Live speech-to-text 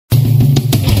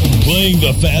Playing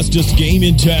the fastest game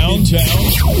in town?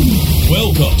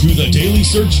 Welcome to the Daily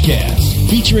Search Cast,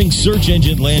 featuring Search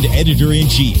Engine Land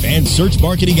Editor-in-Chief and Search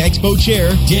Marketing Expo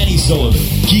Chair, Danny Sullivan,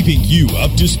 keeping you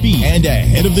up to speed and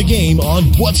ahead of the game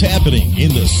on what's happening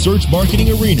in the search marketing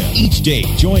arena. Each day,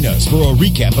 join us for a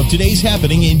recap of today's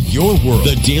happening in your world.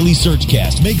 The Daily Search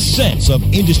Cast makes sense of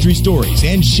industry stories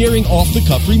and sharing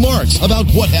off-the-cuff remarks about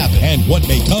what happened and what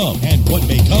may come.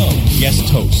 Guest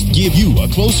hosts give you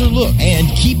a closer look and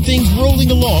keep things rolling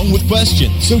along with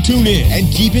questions. So tune in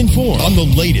and keep informed on the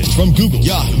latest from Google,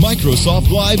 Yahoo,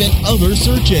 Microsoft Live, and other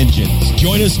search engines.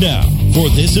 Join us now for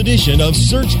this edition of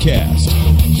Searchcast.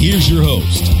 Here's your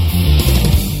host.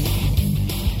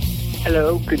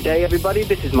 Hello, good day, everybody.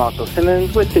 This is Marshall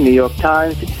Simmons with the New York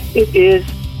Times. It is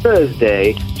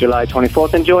Thursday, July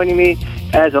 24th, and joining me,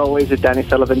 as always, is Danny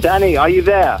Sullivan. Danny, are you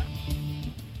there?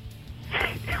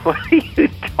 What are you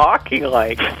talking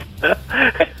like?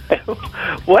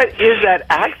 What is that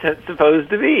accent supposed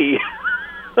to be?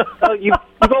 Well, you've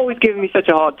always given me such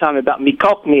a hard time about me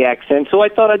Cockney accent, so I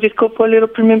thought I'd just go for a little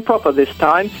prim and proper this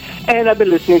time. And I've been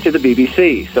listening to the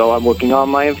BBC, so I'm working on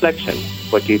my inflection.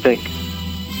 What do you think?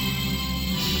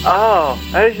 Oh,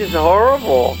 that is just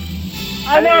horrible.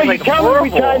 I know, you tell me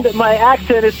every time that my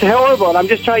accent is horrible, and I'm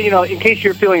just trying, in case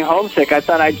you're feeling homesick, I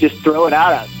thought I'd just throw it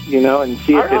out, and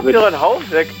see if I'm not feeling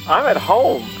homesick. I'm at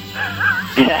home.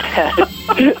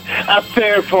 A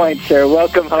fair point, sir.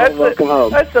 Welcome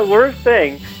home. That's the worst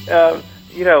thing.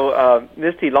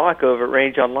 Misty Locke over at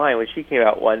Range Online, when she came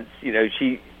out once,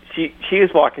 she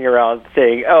was walking around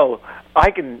saying, "Oh,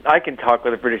 I can talk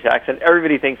with a British accent.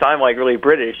 Everybody thinks I'm like really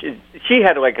British." She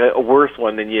had like a worse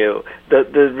one than you. The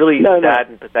really sad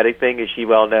and pathetic thing, as she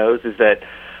well knows, is that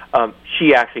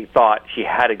she actually thought she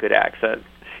had a good accent.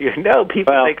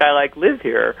 People think I live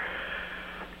here.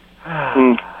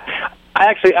 I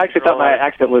actually thought my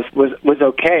accent was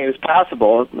okay. It was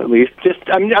passable, at least.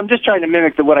 I'm just trying to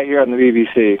mimic what I hear on the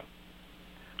BBC.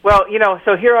 Well,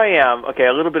 so here I am. Okay,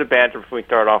 a little bit of banter before we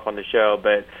start off on the show,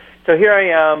 but so here I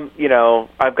am.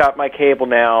 I've got my cable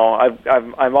now.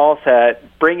 I'm all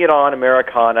set. Bring it on,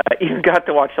 Americana. Even got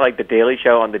to watch the Daily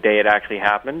Show on the day it actually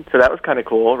happened, so that was kind of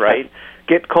cool, right?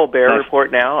 Get Colbert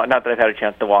Report now. Not that I've had a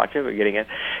chance to watch it, but getting it.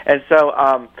 And so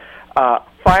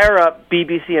fire up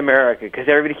BBC America, because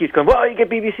everybody keeps going, well, you get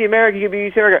BBC America, you get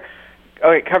BBC America.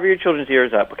 Okay, cover your children's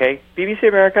ears up, okay? BBC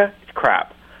America, it's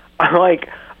crap. I'm like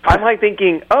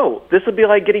thinking, oh, this will be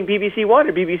like getting BBC One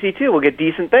or BBC Two. We'll get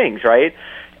decent things, right?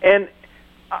 And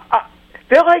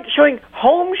they're showing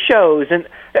home shows, and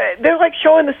they're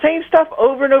showing the same stuff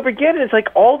over and over again, and it's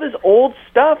all this old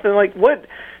stuff, and what?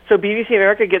 So BBC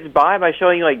America gets by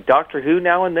showing you Doctor Who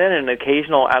now and then and an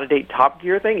occasional out-of-date Top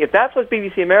Gear thing. If that's what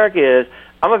BBC America is,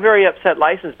 I'm a very upset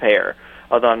license payer,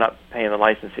 although I'm not paying the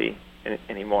license fee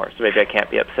anymore, so maybe I can't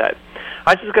be upset.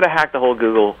 I'm just going to hack the whole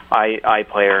Google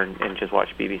iPlayer and just watch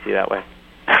BBC that way.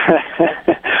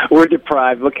 We're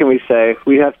deprived. What can we say?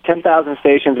 We have 10,000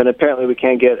 stations, and apparently we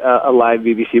can't get a live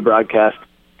BBC broadcast.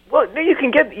 Well, you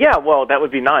can get, that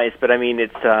would be nice, but I mean,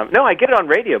 it's, no, I get it on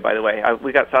radio, by the way.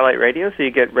 We got satellite radio, so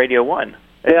you get Radio 1.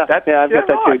 I've got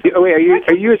that too. Wait, are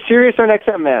you a Sirius or an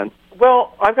XM man?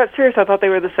 Well, I've got Sirius. I thought they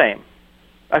were the same.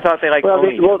 I thought they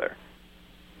owned each other.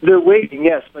 They're waiting,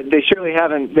 yes, but they surely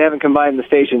haven't combined the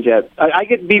stations yet. I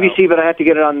get BBC, but I have to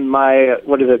get it on my,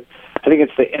 what is it? I think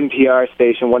it's the NPR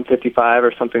station, 155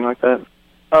 or something like that.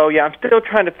 Oh, yeah, I'm still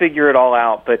trying to figure it all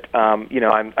out, but, I'm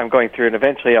going through, and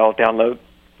eventually I'll download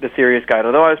the Sirius guide,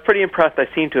 although I was pretty impressed. I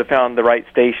seem to have found the right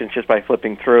stations just by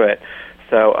flipping through it.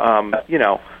 So,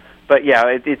 but yeah,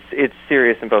 it's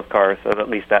Sirius in both cars, so at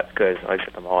least that's good. So I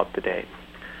get them all up to date.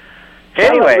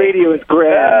 Anyway, radio is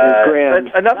grand.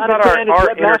 Enough about our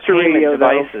entertainment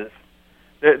devices.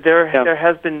 There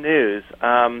has been news.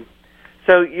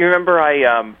 So you remember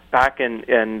I back in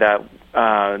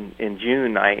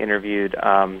June I interviewed.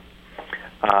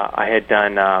 I had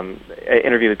done an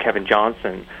interview with Kevin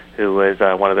Johnson, who was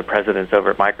one of the presidents over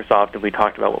at Microsoft, and we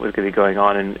talked about what was going to be going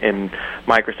on in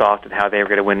Microsoft and how they were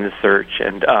going to win the search.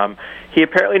 And he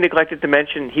apparently neglected to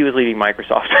mention he was leaving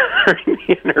Microsoft during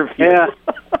the interview. Yeah.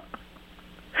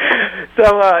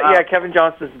 So, Kevin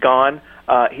Johnson's gone.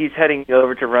 He's heading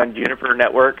over to run Juniper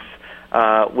Networks,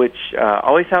 which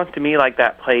always sounds to me like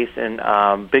that place in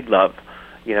Big Love.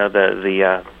 The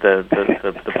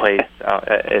place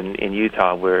in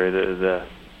Utah where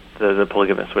the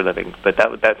polygamists were living, but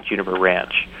that's Juniper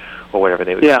Ranch, or whatever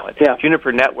they would call it. Yeah.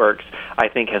 Juniper Networks, I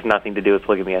think, has nothing to do with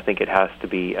polygamy. I think it has to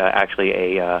be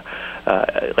actually a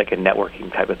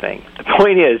networking type of thing. The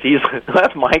point is, he's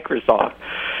left Microsoft.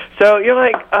 So you're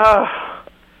like,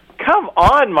 come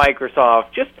on,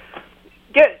 Microsoft, just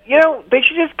get, they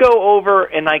should just go over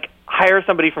and hire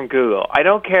somebody from Google. I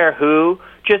don't care who.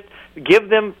 Just give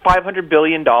them $500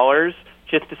 billion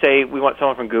just to say we want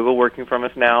someone from Google working from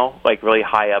us now, like really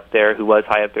high up there, who was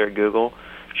high up there at Google.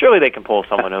 Surely they can pull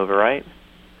someone over, right?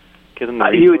 Give them the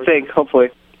resources. You would think, hopefully.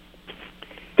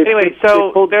 Anyway,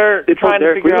 so they're trying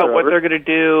to figure out what they're going to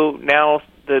do now.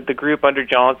 The group under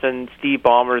Johnson, Steve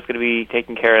Ballmer is going to be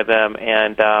taking care of them,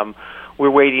 and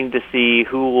we're waiting to see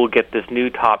who will get this new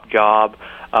top job.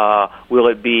 Will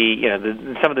it be,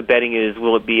 some of the betting is,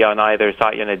 will it be on either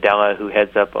Satya Nadella, who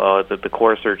heads up the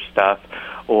core search stuff,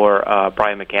 or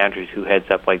Brian McAndrews, who heads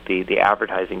up like the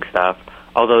advertising stuff,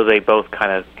 although they both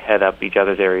kind of head up each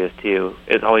other's areas too.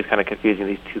 It's always kind of confusing,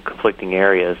 these two conflicting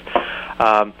areas.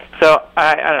 So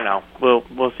I don't know.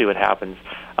 We'll see what happens.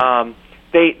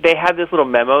 They had this little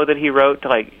memo that he wrote to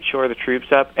like shore the troops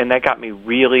up, and that got me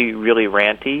really, really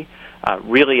ranty,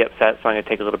 really upset. So I'm going to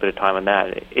take a little bit of time on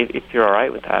that. If you're all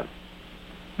right with that,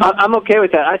 I'm okay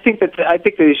with that. I think that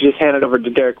they should just hand it over to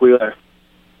Derek Wheeler.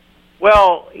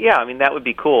 Well, yeah, I mean that would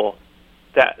be cool.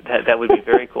 That would be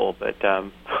very cool. But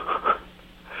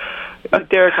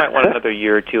Derek might want another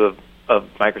year or two of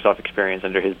Microsoft experience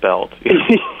under his belt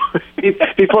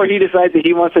before he decides that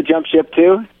he wants to jump ship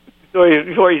too.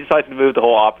 Before he decides to move the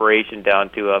whole operation down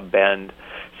to Bend.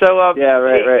 So yeah,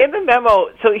 right. In the memo,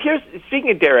 so here's,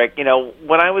 speaking of Derek, when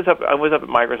I was up at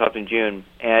Microsoft in June,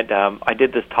 and I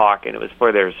did this talk, and it was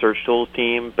for their search tools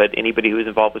team, but anybody who was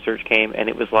involved with search came, and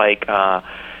it was like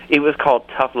it was called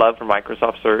Tough Love for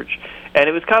Microsoft Search, and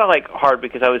it was kind of like hard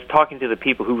because I was talking to the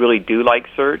people who really do like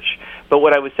search, but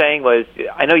what I was saying was,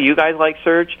 I know you guys like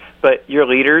search, but your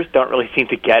leaders don't really seem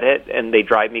to get it, and they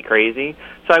drive me crazy.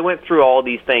 So I went through all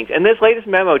these things, and this latest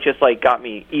memo just like got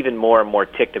me even more and more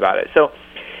ticked about it. So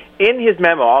in his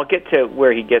memo, I'll get to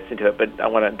where he gets into it, but I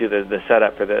want to do the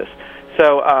setup for this.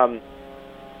 So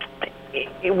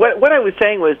what I was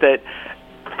saying was that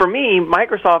for me,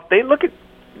 Microsoft, they look at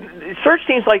search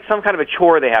seems like some kind of a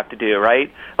chore they have to do,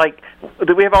 right? Like,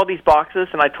 we have all these boxes,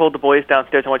 and I told the boys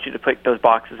downstairs, I want you to pick those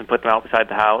boxes and put them out beside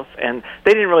the house, and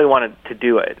they didn't really want to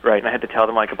do it, right? And I had to tell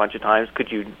them like a bunch of times,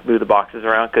 could you move the boxes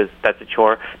around, because that's a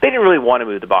chore. They didn't really want to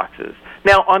move the boxes.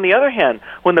 Now, on the other hand,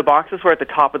 when the boxes were at the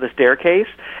top of the staircase,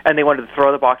 and they wanted to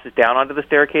throw the boxes down onto the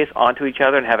staircase, onto each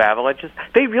other, and have avalanches,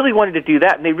 they really wanted to do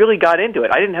that, and they really got into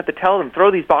it. I didn't have to tell them, throw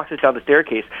these boxes down the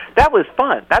staircase. That was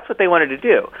fun. That's what they wanted to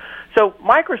do. So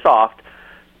Microsoft,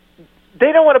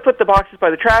 they don't want to put the boxes by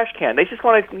the trash can. They just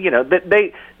want to,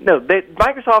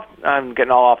 Microsoft, I'm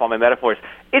getting all off on my metaphors.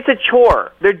 It's a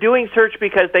chore. They're doing search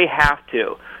because they have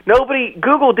to.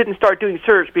 Google didn't start doing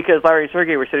search because Larry and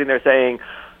Sergey were sitting there saying,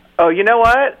 oh, you know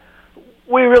what?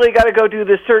 We really got to go do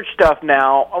this search stuff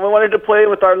now. We wanted to play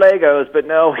with our Legos, but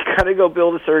no, we got to go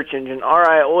build a search engine. All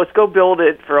right, well, let's go build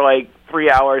it for like 3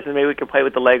 hours, and maybe we can play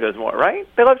with the Legos more, right?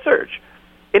 They love search.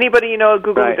 Anybody you know at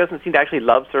Google who doesn't seem to actually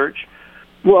love search?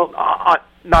 Well,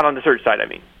 not on the search side, I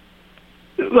mean.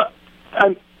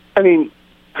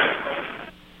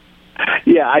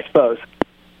 Yeah, I suppose.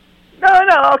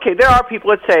 No, okay, there are people,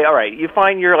 let's say, all right, you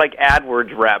find your, like,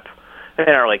 AdWords rep, and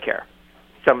they don't really care.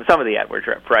 Some of the AdWords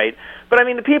rep, right? But, I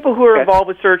mean, the people who are involved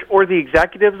with search, or the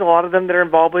executives, a lot of them that are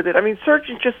involved with it, I mean, search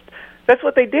is just, that's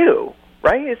what they do,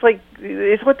 right?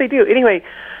 It's what they do. Anyway,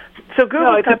 so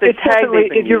Google's got this tag they've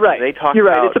been using. You're right. You're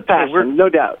right. It's a passion, no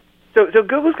doubt. So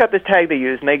Google's got this tag they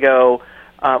use, and they go,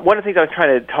 one of the things I was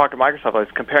trying to talk to Microsoft, I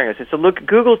was comparing this. So look,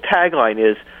 Google's tagline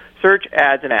is search,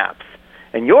 ads, and apps.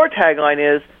 And your tagline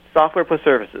is software plus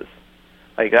services.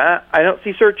 Like, I don't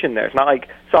see search in there. It's not like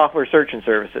software, search, and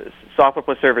services. Software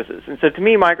plus services. And so to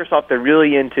me, Microsoft, they're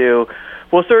really into,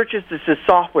 well, search is this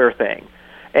software thing.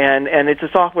 And it's a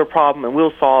software problem, and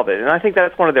we'll solve it. And I think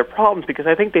that's one of their problems, because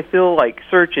I think they feel like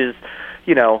search is,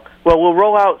 well, we'll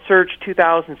roll out Search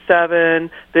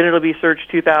 2007, then it'll be Search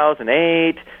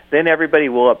 2008, then everybody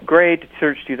will upgrade to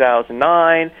Search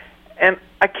 2009. And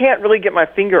I can't really get my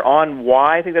finger on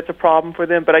why I think that's a problem for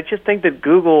them, but I just think that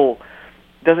Google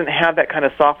doesn't have that kind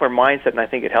of software mindset, and I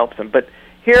think it helps them. But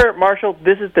here, Marshall,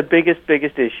 this is the biggest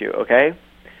issue, okay?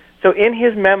 So in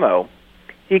his memo,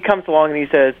 he comes along and he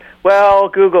says, well,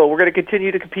 Google, we're going to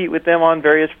continue to compete with them on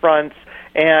various fronts,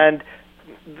 and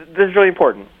this is really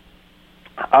important.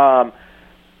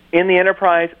 In the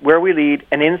enterprise, where we lead,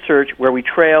 and in search, where we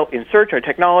trail. In search, our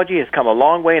technology has come a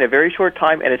long way in a very short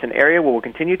time, and it's an area where we'll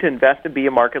continue to invest and be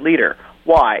a market leader.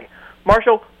 Why?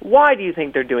 Marshall, why do you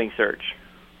think they're doing search?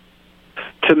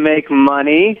 To make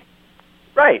money.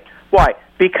 Right. Why?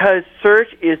 Because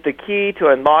search is the key to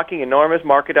unlocking enormous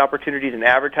market opportunities in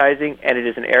advertising, and it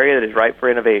is an area that is ripe for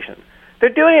innovation. They're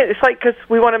doing it, it's like because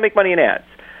we want to make money in ads.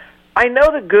 I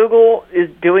know that Google is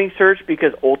doing search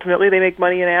because ultimately they make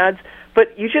money in ads,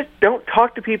 But you just don't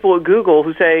talk to people at Google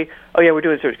who say, oh, yeah, we're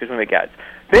doing search because we make ads.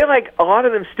 They a lot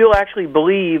of them still actually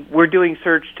believe we're doing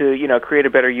search to, create a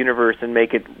better universe and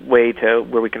make it way to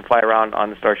where we can fly around on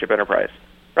the Starship Enterprise,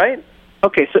 right?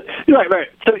 Okay, so right.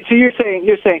 So you're saying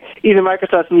either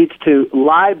Microsoft needs to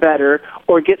lie better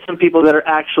or get some people that are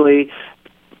actually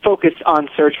focused on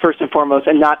search first and foremost,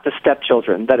 and not the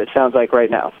stepchildren that it sounds like right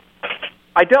now.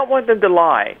 I don't want them to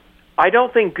lie. I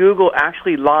don't think Google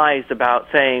actually lies about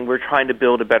saying we're trying to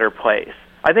build a better place.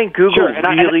 I think Google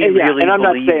really and I'm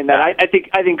not saying that. I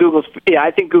think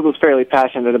Google's fairly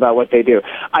passionate about what they do.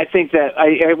 I think that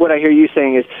what I hear you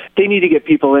saying is they need to get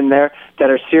people in there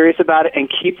that are serious about it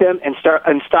and keep them and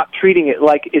stop treating it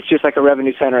like it's just like a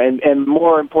revenue center, and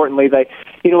more importantly, like,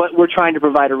 you know what, we're trying to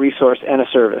provide a resource and a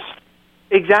service.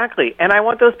 Exactly, and I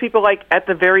want those people at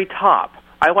the very top.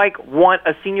 I want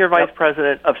a senior vice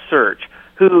president of search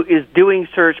who is doing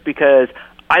search because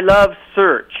I love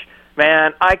search.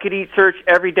 Man, I could eat search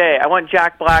every day. I want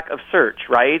Jack Black of search,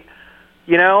 right?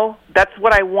 That's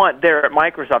what I want there at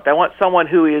Microsoft. I want someone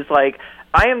who is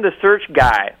I am the search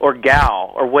guy or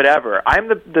gal or whatever. I'm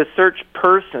the search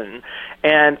person,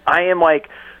 and I am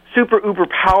super uber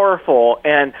powerful,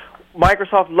 and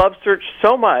Microsoft loves search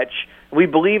so much. We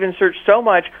believe in search so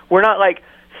much. We're not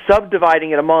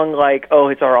subdividing it among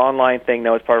it's our online thing.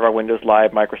 No, it's part of our Windows Live,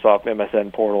 Microsoft,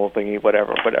 MSN portal thingy,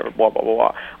 whatever, blah, blah, blah,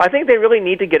 blah. I think they really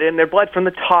need to get it in their blood from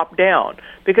the top down,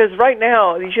 because right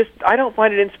now I don't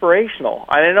find it inspirational.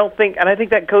 I think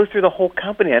that goes through the whole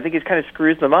company. I think it kind of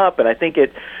screws them up, and I think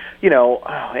it,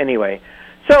 anyway.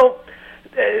 So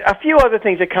a few other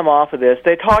things that come off of this.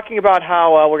 They're talking about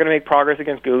how we're going to make progress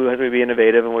against Google as we be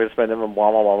innovative, and we're going to spend them and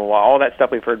blah, blah, blah, blah, blah. All that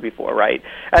stuff we've heard before, right?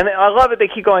 And I love it. They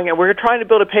keep going, and we're trying to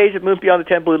build a page that moves beyond the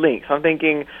 10 blue links. I'm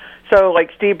thinking, so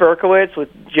Steve Berkowitz with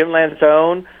Jim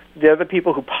Lanzone, the other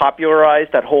people who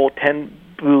popularized that whole 10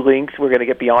 blue links, we're going to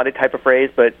get beyond it type of phrase,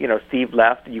 but, Steve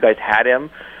left, you guys had him.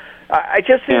 I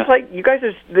just seems like you guys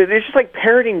they're just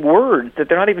parroting words that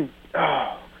they're not even,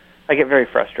 I get very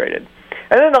frustrated.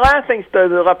 And then the last thing,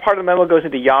 the part of the memo goes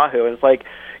into Yahoo, and it's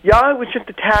Yahoo is just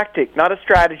a tactic, not a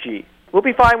strategy. We'll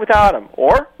be fine without them,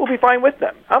 or we'll be fine with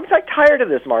them. I'm tired of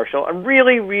this, Marshall. I'm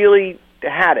really, really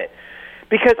had it,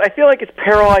 because I feel like it's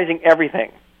paralyzing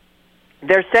everything.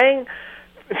 They're saying,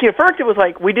 first it was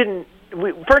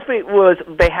first it was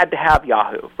they had to have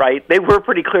Yahoo, right? They were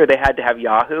pretty clear they had to have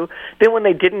Yahoo. Then when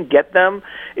they didn't get them,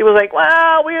 it was that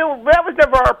was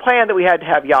never our plan that we had to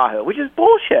have Yahoo, which is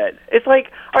bullshit. It's all right,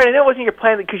 I know it wasn't your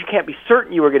plan because you can't be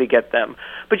certain you were going to get them,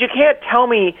 but you can't tell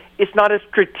me it's not a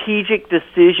strategic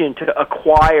decision to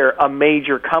acquire a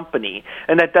major company,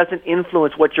 and that doesn't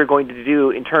influence what you're going to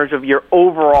do in terms of your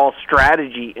overall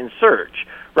strategy in search,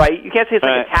 right? You can't say it's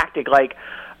a tactic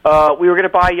we were going to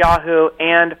buy Yahoo,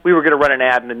 and we were going to run an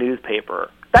ad in the newspaper.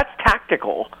 That's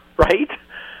tactical, right?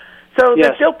 So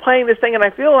they're still playing this thing, and I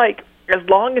feel as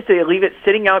long as they leave it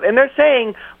sitting out, and they're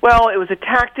saying, well, it was a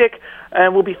tactic,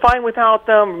 and we'll be fine without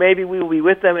them, maybe we will be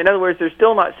with them. In other words, they're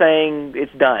still not saying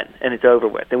it's done and it's over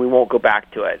with, and we won't go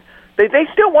back to it. They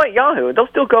still want Yahoo, and they'll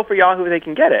still go for Yahoo if they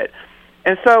can get it.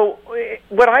 And so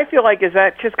what I feel is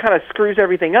that just kind of screws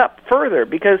everything up further,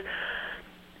 because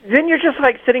then you're just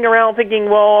sitting around thinking,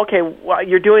 well, okay,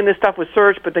 you're doing this stuff with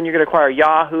search, but then you're going to acquire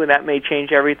Yahoo, and that may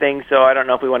change everything. So I don't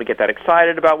know if we want to get that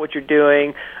excited about what you're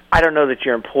doing. I don't know that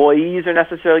your employees are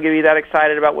necessarily going to be that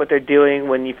excited about what they're doing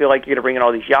when you feel like you're going to bring in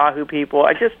all these Yahoo people.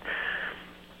 I just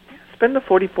spend the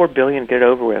 $44 billion, get it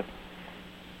over with.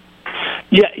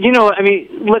 Yeah,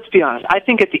 let's be honest. I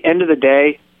think at the end of the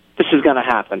day, this is going to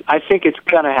happen. I think it's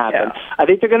going to happen. Yeah. I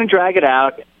think they're going to drag it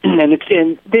out, and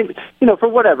for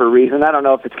whatever reason. I don't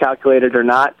know if it's calculated or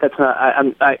not. That's not.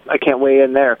 I can't weigh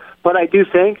in there. But I do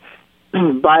think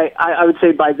I would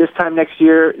say by this time next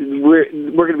year, we're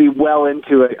going to be well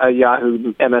into a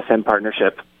Yahoo MSN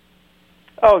partnership.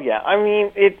 Oh yeah, I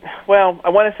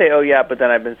want to say oh yeah, but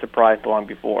then I've been surprised long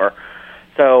before.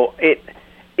 So it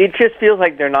just feels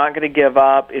like they're not going to give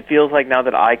up. It feels like now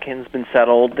that ICANN's been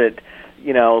settled that,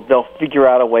 they'll figure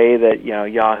out a way that,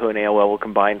 Yahoo and AOL will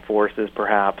combine forces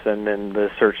perhaps, and then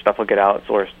the search stuff will get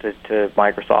outsourced to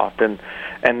Microsoft, and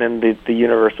then the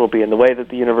universe will be in the way that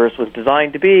the universe was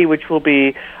designed to be, which will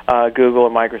be Google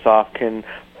and Microsoft can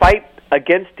fight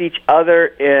against each other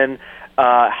in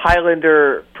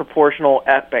Highlander proportional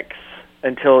epics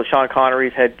until Sean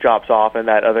Connery's head drops off and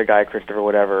that other guy, Christopher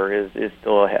whatever, is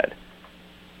still ahead.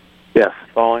 Yes.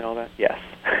 Following all that? Yes.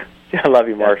 I love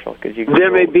you, Marshall, because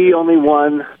there may be only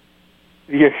one.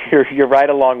 You're right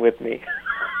along with me.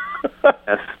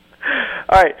 Yes.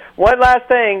 All right, one last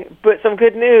thing, but some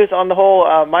good news on the whole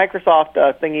Microsoft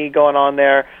thingy going on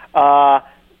there.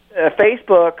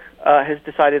 Facebook has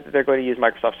decided that they're going to use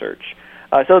Microsoft Search.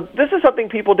 So this is something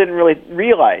people didn't really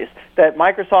realize, that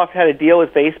Microsoft had a deal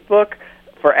with Facebook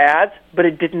for ads, but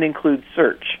it didn't include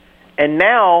search. And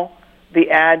now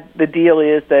the deal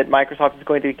is that Microsoft is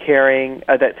going to be carrying,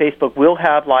 that Facebook will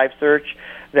have live search,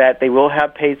 that they will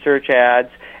have paid search ads,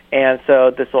 and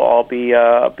so this will all be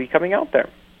coming out there.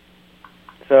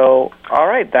 So, all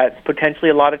right, that's potentially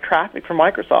a lot of traffic for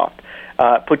Microsoft.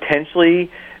 Potentially,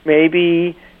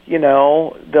 maybe,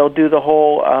 they'll do the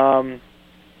whole,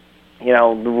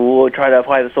 we'll try to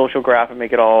apply the social graph and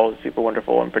make it all super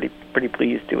wonderful and pretty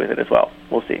pleased with it as well.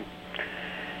 We'll see.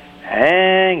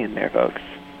 Hang in there, folks.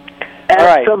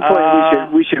 At some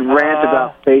point, we should rant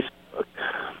about Facebook.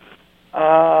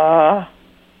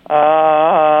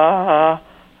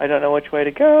 I don't know which way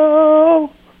to go.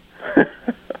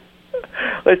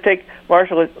 Let's take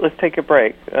a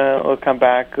break. We'll come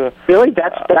back. Really,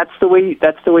 that's the way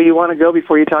you want to go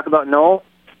before you talk about Noel?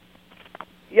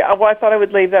 Yeah, well, I thought I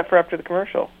would leave that for after the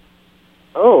commercial.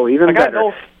 Oh, even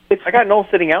better. I got Noel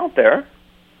sitting out there.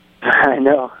 I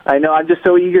know. I'm just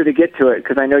so eager to get to it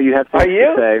because I know you have things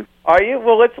to say. Are you?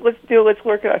 Well, let's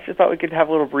work it. I just thought we could have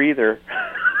a little breather.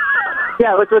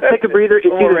 Yeah, let's take a breather. It's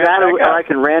either that or I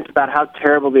can rant about how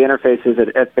terrible the interface is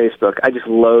at Facebook. I just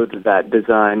loathe that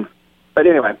design. But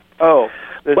anyway. Oh,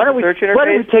 why don't we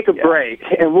take a break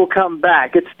and we'll come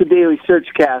back? It's the Daily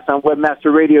Searchcast on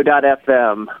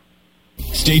WebmasterRadio.fm.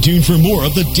 Stay tuned for more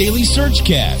of the Daily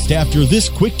Searchcast after this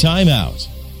quick timeout.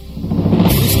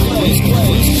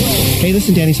 Hey, this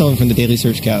is Danny Sullivan from the Daily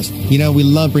Searchcast. We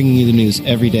love bringing you the news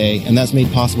every day, and that's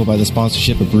made possible by the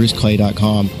sponsorship of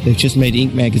BruceClay.com. They've just made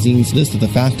Inc. magazine's list of the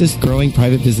fastest growing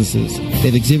private businesses.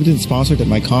 They've exhibited and sponsored at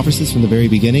my conferences from the very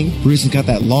beginning. Bruce has got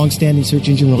that long-standing search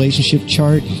engine relationship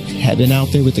chart, had been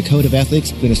out there with the code of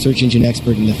ethics, been a search engine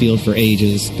expert in the field for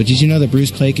ages. But did you know that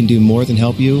Bruce Clay can do more than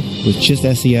help you with just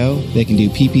SEO? They can do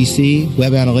PPC,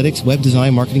 web analytics, web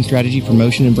design, marketing strategy,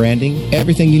 promotion, and branding.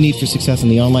 Everything you need for success in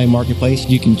the online marketplace,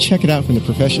 you can check it out from the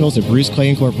professionals at Bruce Clay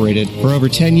Incorporated. For over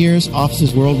 10 years,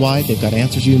 offices worldwide, they've got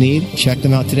answers you need. Check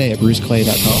them out today at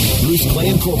BruceClay.com. Bruce Clay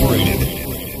Incorporated.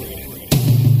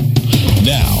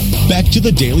 Now, back to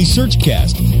the Daily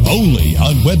Searchcast, only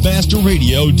on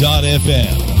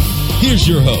WebmasterRadio.fm. Here's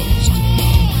your host.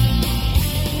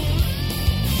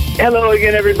 Hello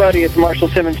again, everybody. It's Marshall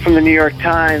Simmons from the New York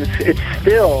Times. It's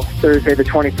still Thursday the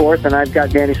 24th, and I've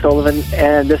got Danny Sullivan,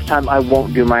 and this time I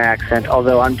won't do my accent,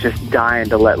 although I'm just dying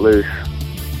to let loose.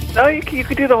 No, you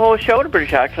could do the whole show in a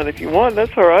British accent if you want.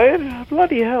 That's all right.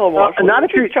 Bloody hell, Marshall. Not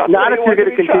if you're going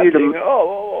to continue to...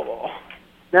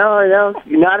 No,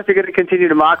 not if you're going to continue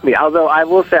to mock me. Although I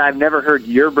will say I've never heard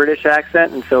your British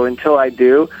accent, and so until I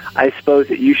do, I suppose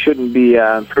that you shouldn't be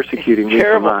persecuting me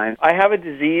for mine. I have a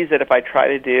disease that if I try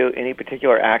to do any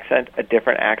particular accent, a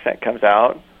different accent comes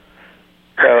out.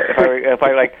 So if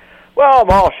I like, well,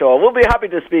 Marshall, we'll be happy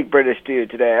to speak British to you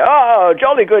today. Oh,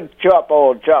 jolly good chap,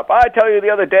 old chap. I tell you, the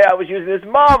other day I was using this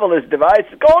marvelous device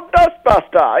called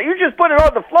Dustbuster. You just put it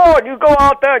on the floor and you go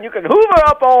out there and you can hoover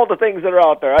up all the things that are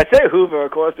out there. I say hoover,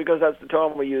 of course, because that's the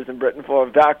term we use in Britain for a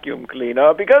vacuum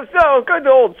cleaner. Because, good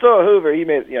old Sir Hoover, he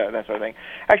made, that sort of thing.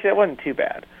 Actually, that wasn't too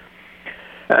bad.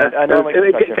 It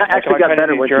actually got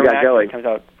better once you got going. It comes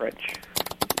out French.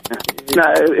 No,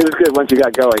 it was good once you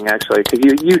got going, actually, because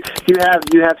you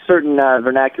have certain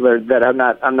vernacular that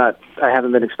I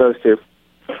haven't been exposed to.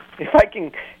 If I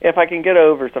can get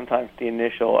over sometimes the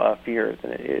initial fears,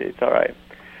 then it's all right.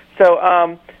 So,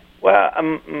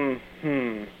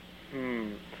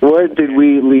 Where did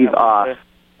we leave off?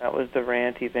 That was the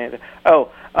ranty thing.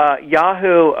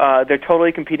 Yahoo, they're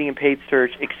totally competing in paid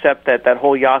search, except that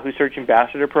whole Yahoo Search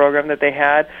Ambassador program that they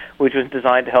had, which was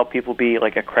designed to help people be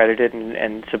accredited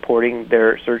and supporting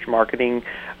their search marketing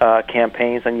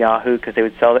campaigns on Yahoo because they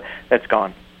would sell it, that's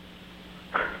gone.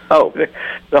 Oh.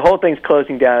 The whole thing's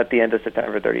closing down at the end of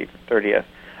September 30th.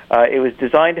 It was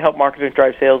designed to help marketers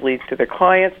drive sales leads to their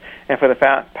clients, and for the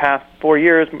past 4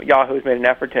 years, Yahoo has made an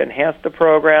effort to enhance the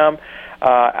program.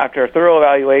 After a thorough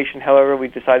evaluation, however, we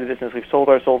decided that since we've sold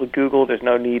our soul to Google, there's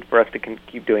no need for us to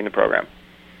keep doing the program.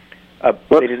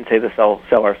 They didn't say the sell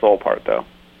our soul part, though.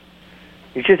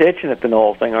 You're just itching at the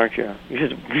Noel thing, aren't you? You're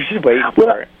just waiting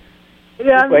for it.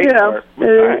 Yeah,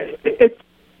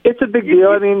 it's a big deal.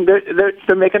 I mean,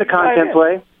 they're making a content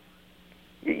play.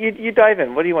 You dive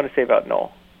in. What do you want to say about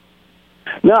Noel?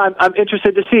 No, I'm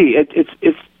interested to see.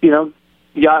 It's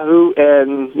Yahoo,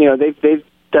 and they've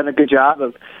done a good job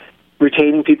of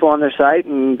retaining people on their site,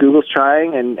 and Google's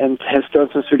trying and has thrown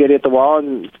some spaghetti at the wall,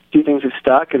 and a few things have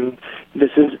stuck, and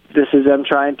this is them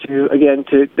trying to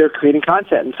they're creating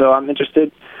content, and so I'm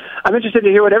interested I'm interested to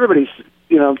hear what everybody's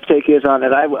take is on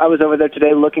it. I was over there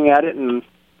today looking at it and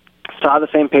saw the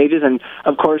same pages, and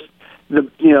of course the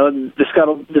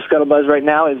scuttlebuzz right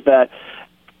now is that,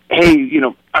 hey,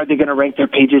 are they going to rank their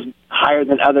pages higher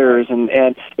than others? And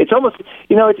it's almost,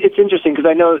 it's interesting because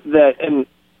I know that,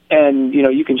 and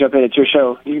you can jump in, it's your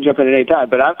show, you can jump in at any time,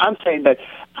 but I'm saying that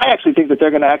I actually think that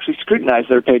they're going to actually scrutinize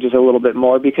their pages a little bit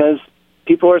more because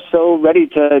people are so ready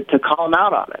to call them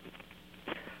out on it.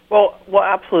 Well,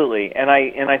 absolutely, and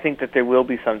I think that there will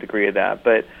be some degree of that.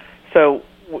 But so,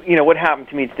 what happened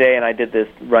to me today, and I did this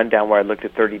rundown where I looked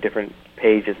at 30 different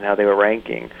pages and how they were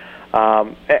ranking.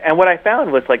 And what I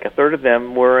found was like a third of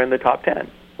them were in the top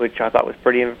 10, which I thought was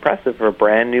pretty impressive for a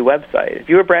brand new website. If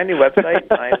you're a brand new website,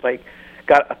 and I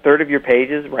got a third of your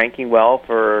pages ranking well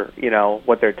for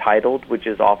what they're titled, which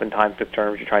is oftentimes the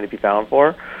terms you're trying to be found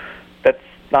for, that's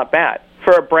not bad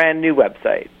for a brand new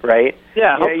website, right?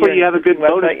 Yeah, hopefully you have a good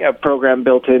bonus program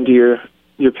built into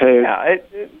your page. Yeah,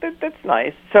 that's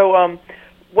nice. So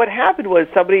what happened was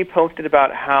somebody posted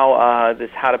about how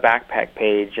this How to Backpack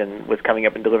page and was coming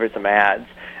up and delivered some ads,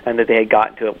 and that they had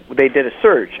gotten to it. They did a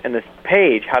search, and this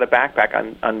page, How to Backpack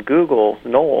on Google,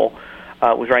 Knoll,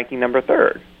 was ranking number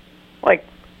 3rd. Like,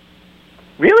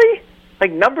 really?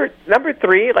 Like number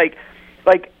 3?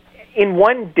 Like in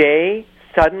one day,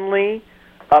 suddenly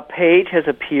a page has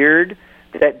appeared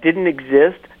that didn't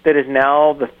exist that is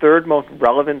now the 3rd most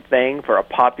relevant thing for a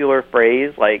popular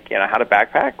phrase like, How to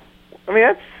Backpack? I mean,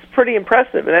 that's pretty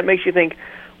impressive, and that makes you think,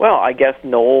 well, I guess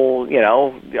Knoll,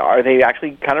 are they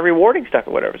actually kind of rewarding stuff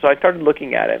or whatever? So I started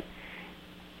looking at it.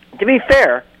 To be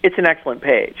fair, it's an excellent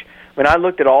page. When I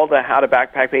looked at all the How to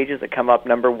Backpack pages that come up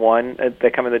number 1,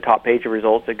 that come in the top page of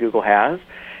results that Google has,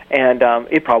 and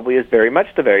it probably is very much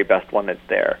the very best one that's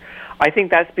there. I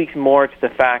think that speaks more to the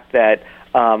fact that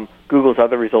Google's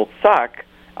other results suck.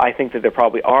 I think that there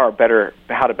probably are better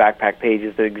How to Backpack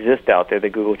pages that exist out there that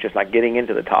Google's just not getting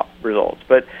into the top results.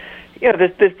 But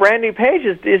this brand new page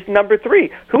is number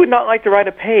 3. Who would not like to write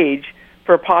a page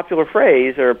for a popular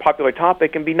phrase or a popular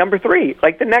topic and be number 3,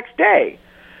 like the next day?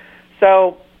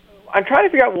 So I'm trying to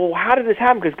figure out, well, how did this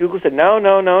happen? Because Google said, no,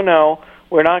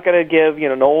 we're not going to give,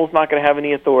 Knoll's not going to have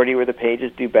any authority where the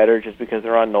pages do better just because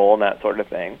they're on Knoll and that sort of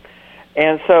thing.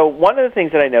 And so one of the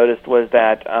things that I noticed was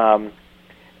that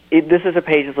this is a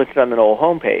page that's listed on the Knoll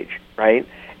homepage, right?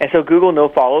 And so Google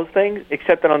no-follows things,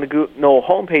 except that on the Knoll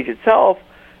homepage itself,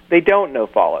 they don't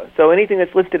no-follow. So anything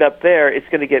that's listed up there, it's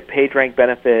going to get page rank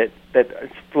benefit that's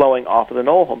flowing off of the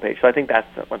Knoll homepage. So I think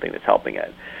that's one thing that's helping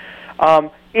it.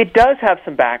 It does have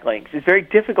some backlinks. It's very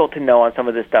difficult to know on some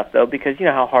of this stuff, though, because you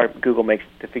know how hard Google makes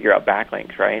to figure out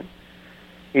backlinks, right?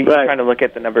 You're trying to look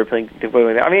at the number of links.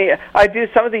 I mean, I do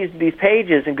some of these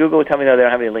pages, and Google would tell me, no, they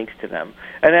don't have any links to them.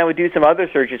 And then I would do some other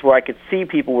searches where I could see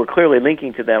people were clearly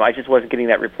linking to them. I just wasn't getting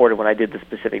that reported when I did the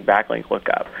specific backlink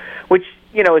lookup, which,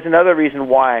 is another reason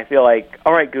why I feel like,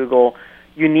 all right, Google,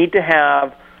 you need to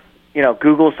have,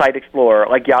 Google Site Explorer,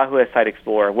 like Yahoo has Site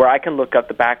Explorer, where I can look up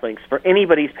the backlinks for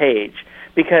anybody's page.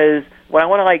 Because when I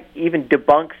want to, even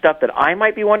debunk stuff that I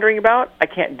might be wondering about, I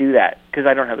can't do that because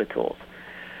I don't have the tools.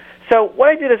 So what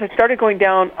I did is I started going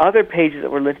down other pages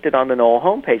that were listed on the Knoll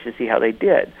homepage to see how they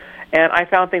did. And I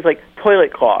found things like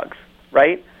toilet clogs,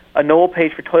 right? A Knoll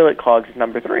page for toilet clogs is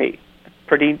number 3.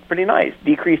 Pretty nice.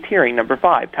 Decreased hearing, number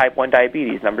 5. Type 1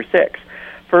 diabetes, number 6.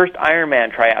 First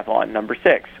Ironman triathlon, number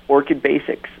 6. Orchid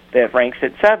Basics, that ranks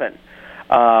at 7.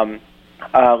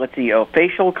 Let's see,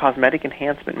 facial cosmetic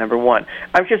enhancement, number 1.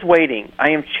 I'm just waiting.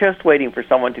 I am just waiting for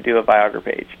someone to do a Viagra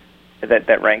page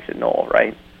that ranks at Knoll,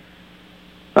 right?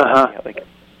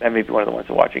 That may be one of the ones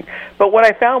I'm watching. But what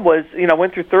I found was, I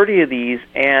went through 30 of these,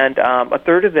 and a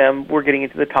third of them were getting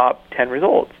into the top 10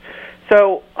 results.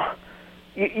 So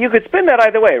you could spin that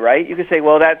either way, right? You could say,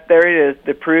 well, there it is,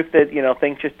 the proof that,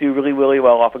 things just do really, really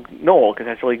well off of Knoll because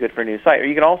that's really good for a new site. Or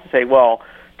you can also say, well,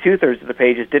 2/3 of the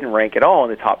pages didn't rank at all in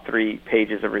the top 3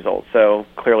 pages of results, so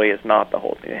clearly it's not the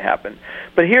whole thing that happened.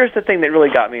 But here's the thing that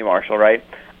really got me, Marshall, right?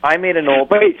 I made an old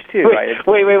page, too, right?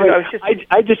 Wait.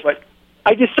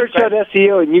 I just searched out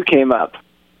SEO and you came up.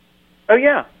 Oh,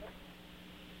 yeah.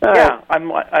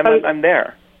 I'm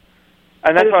there.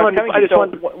 And that's what I was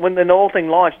telling you. So when the Knoll thing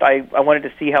launched, I wanted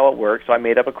to see how it worked, so I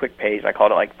made up a quick page. I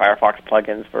called it like Firefox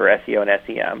plugins for SEO and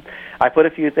SEM. I put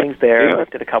a few things there,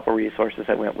 listed a couple resources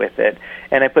that went with it,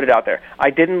 and I put it out there. I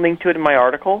didn't link to it in my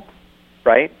article,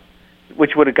 right,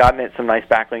 which would have gotten it some nice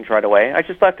backlinks right away. I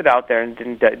just left it out there and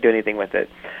didn't do anything with it.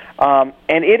 And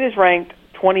it is ranked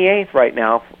 28th right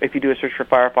now if you do a search for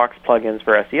Firefox plugins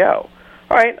for SEO.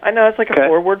 All right, I know it's like a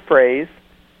 4-word phrase,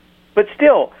 but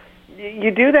still,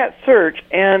 you do that search,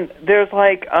 and there's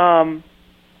like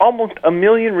almost 1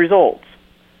 million results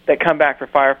that come back for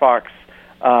Firefox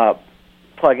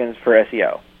plugins for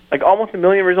SEO. Like almost 1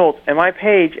 million results, and my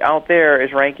page out there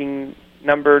is ranking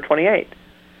number 28.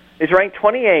 It's ranked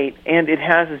 28, and it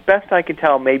has, as best I can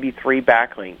tell, maybe 3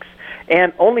 backlinks.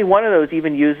 And only one of those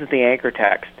even uses the anchor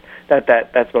text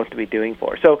that's supposed to be doing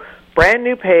for. So brand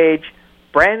new page,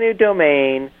 brand new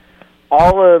domain,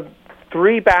 all of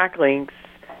 3 backlinks,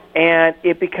 and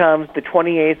it becomes the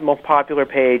 28th most popular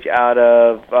page out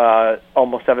of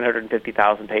almost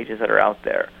 750,000 pages that are out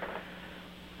there.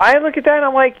 I look at that and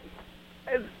I'm like,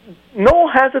 Knoll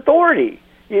has authority.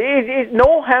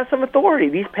 Knoll has some authority.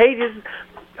 These pages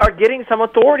are getting some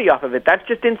authority off of it. That's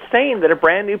just insane that a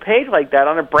brand new page like that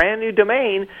on a brand new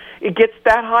domain, it gets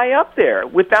that high up there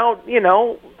without,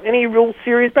 any real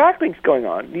serious backlinks going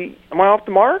on. Am I off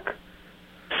the mark?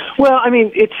 Well, I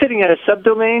mean, it's sitting at a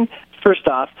subdomain. First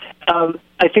off,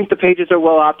 I think the pages are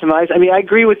well optimized. I mean, I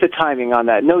agree with the timing on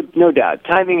that. No doubt.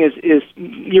 Timing is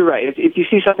you're right. If you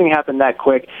see something happen that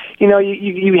quick,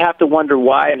 you have to wonder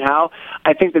why and how.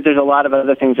 I think that there's a lot of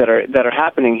other things that are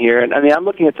happening here. And I mean, I'm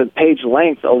looking at the page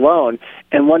length alone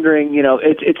and wondering,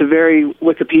 it's a very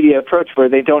Wikipedia approach where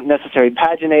they don't necessarily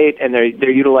paginate and they're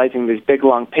utilizing these big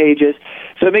long pages.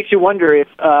 So it makes you wonder if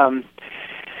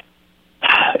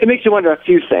it makes you wonder a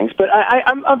few things. But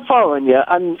I'm following you.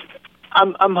 I'm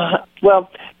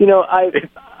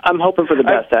hoping for the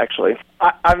best, actually.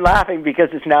 I'm laughing because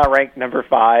it's now ranked number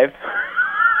 5.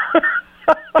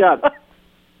 Yeah.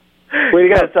 Way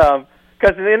to go.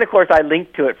 Because then, of course, I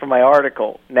linked to it from my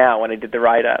article now when I did the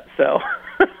write-up. So,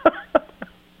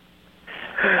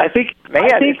 I think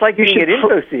it's like being at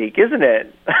InfoSeek, isn't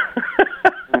it?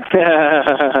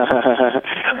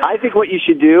 I think what you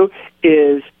should do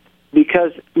is,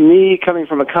 because me coming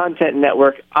from a content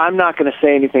network, I'm not going to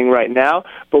say anything right now,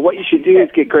 but what you should do is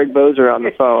get Greg Bozer on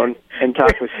the phone and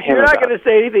talk with him. You're not going to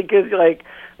say anything because you're like,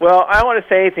 well, I don't want to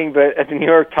say anything, but at the New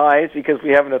York Times, because we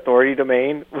have an authority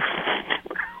domain,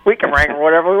 we can rank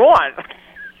whatever we want.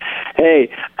 Hey,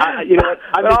 you know what?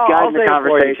 I'm just guiding the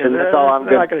conversation. That's all I'm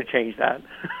going. I'm not going to change that.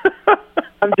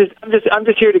 I'm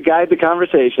just here to guide the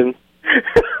conversation.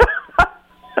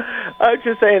 I was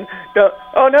just saying,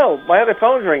 oh no, my other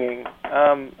phone's ringing.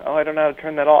 I don't know how to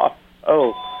turn that off.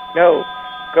 Oh, no,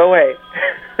 go away.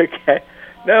 Okay,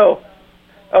 no.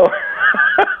 Oh,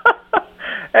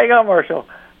 hang on, Marshall.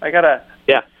 I gotta.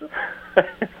 Yeah.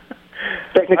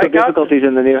 Technical difficulties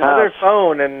in the new house. Other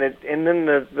phone, and then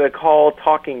the call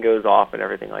talking goes off and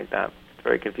everything like that. It's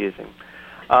very confusing.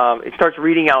 It starts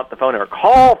reading out the phone number.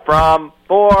 Call from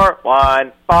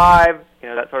 415.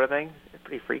 That sort of thing. It's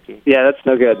pretty freaky. Yeah, that's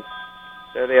no good.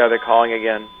 There they are. They're calling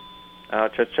again. Try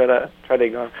to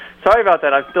ignore them. Sorry about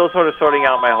that. I'm still sort of sorting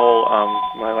out my whole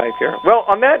my life here. Well,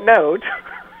 on that note,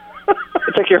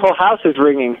 it's like your whole house is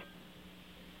ringing.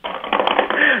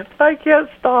 I can't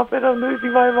stop it. I'm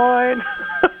losing my mind.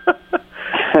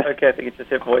 Okay, I think it just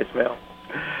hit voicemail.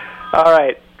 All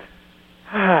right.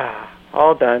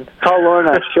 All done. Call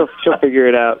Lorna. She'll figure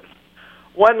it out.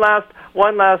 One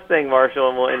last thing, Marshall,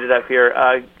 and we'll end it up here.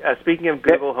 Speaking of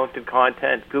Google-hosted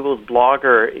content, Google's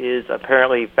Blogger is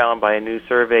apparently found by a new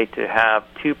survey to have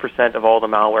 2% of all the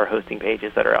malware hosting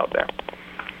pages that are out there.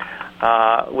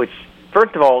 Which,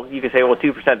 first of all, you can say, well,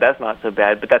 2%, that's not so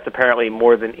bad, but that's apparently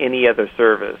more than any other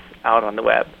service out on the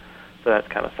web. So that's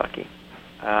kind of sucky.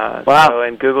 Wow.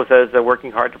 And Google says they're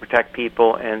working hard to protect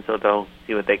people, and so they'll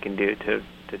see what they can do to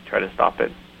try to stop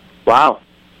it. Wow.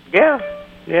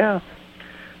 Yeah.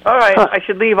 All right, I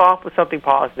should leave off with something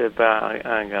positive, but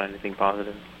I ain't got anything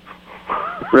positive.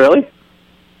 Really?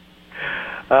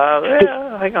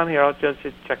 Hang on here. I'll just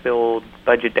check the old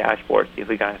budget dashboard, see if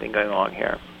we got anything going on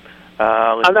here.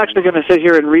 I'm actually going to sit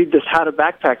here and read this How to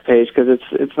Backpack page because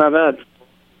it's not bad.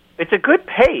 It's a good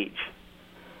page.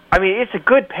 I mean, it's a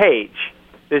good page.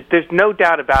 There's no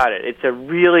doubt about it. It's a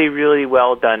really, really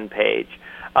well-done page.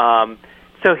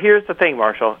 So here's the thing,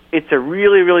 Marshall. It's a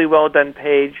really, really well-done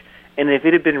page. And if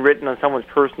it had been written on someone's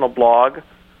personal blog,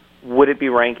 would it be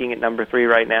ranking at number 3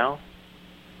 right now?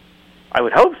 I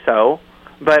would hope so,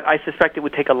 but I suspect it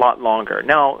would take a lot longer.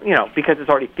 Now, because it's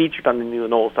already featured on the new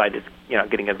Knoll site, it's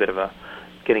getting a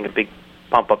big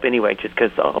bump up anyway, just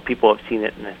because people have seen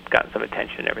it and it's gotten some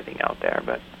attention and everything out there.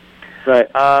 But right.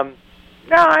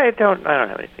 No, I don't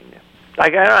have anything new. I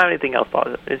don't have anything else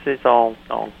positive. It's all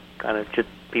kind of just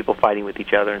people fighting with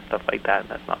each other and stuff like that, and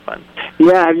that's not fun.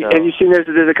 Yeah, have you seen there's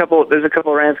a couple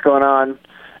rants going on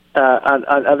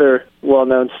other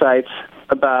well-known sites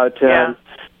about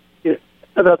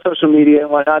social media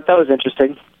and whatnot. That was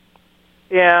interesting.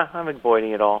 Yeah, I'm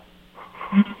avoiding it all.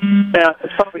 Yeah,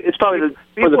 it's probably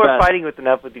people are fighting with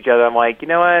each other. I'm like, you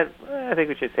know what? I think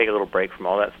we should take a little break from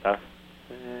all that stuff.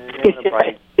 the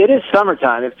bright. It is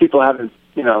summertime. If people haven't,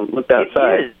 looked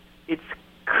outside, it is. It's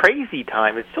crazy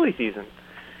time. It's silly season.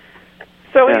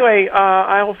 So anyway,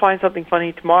 I will find something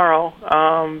funny tomorrow.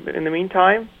 In the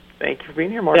meantime, thank you for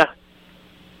being here, Mark.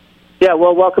 Yeah.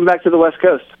 Well, welcome back to the West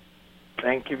Coast.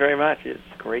 Thank you very much. It's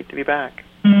great to be back.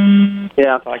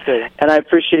 Yeah, and I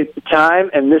appreciate the time,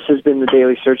 and this has been the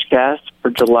Daily Searchcast for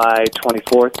July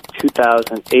 24th,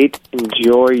 2008.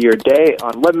 Enjoy your day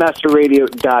on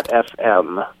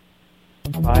webmasterradio.fm.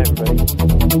 Bye, everybody.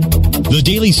 The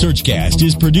Daily Searchcast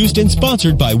is produced and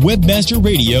sponsored by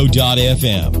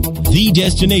webmasterradio.fm, the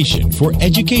destination for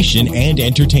education and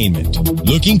entertainment.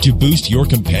 Looking to boost your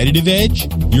competitive edge,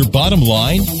 your bottom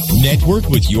line, network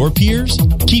with your peers?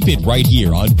 Keep it right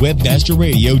here on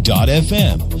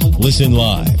webmasterradio.fm. Listen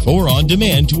live or on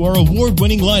demand to our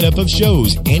award-winning lineup of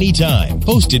shows anytime,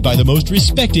 hosted by the most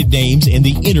respected names in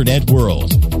the Internet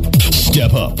world.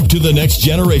 Step up to the next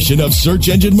generation of search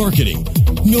engine marketing,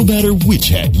 no matter which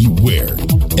hat you wear.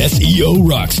 SEO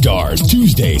Rockstars,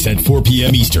 Tuesdays at 4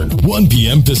 p.m. Eastern, 1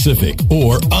 p.m. Pacific,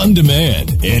 or on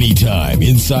demand anytime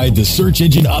inside the Search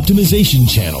Engine Optimization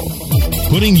channel.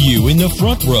 Putting you in the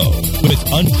front row with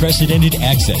unprecedented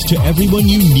access to everyone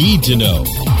you need to know.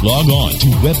 Log on to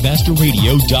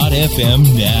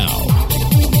webmasterradio.fm now.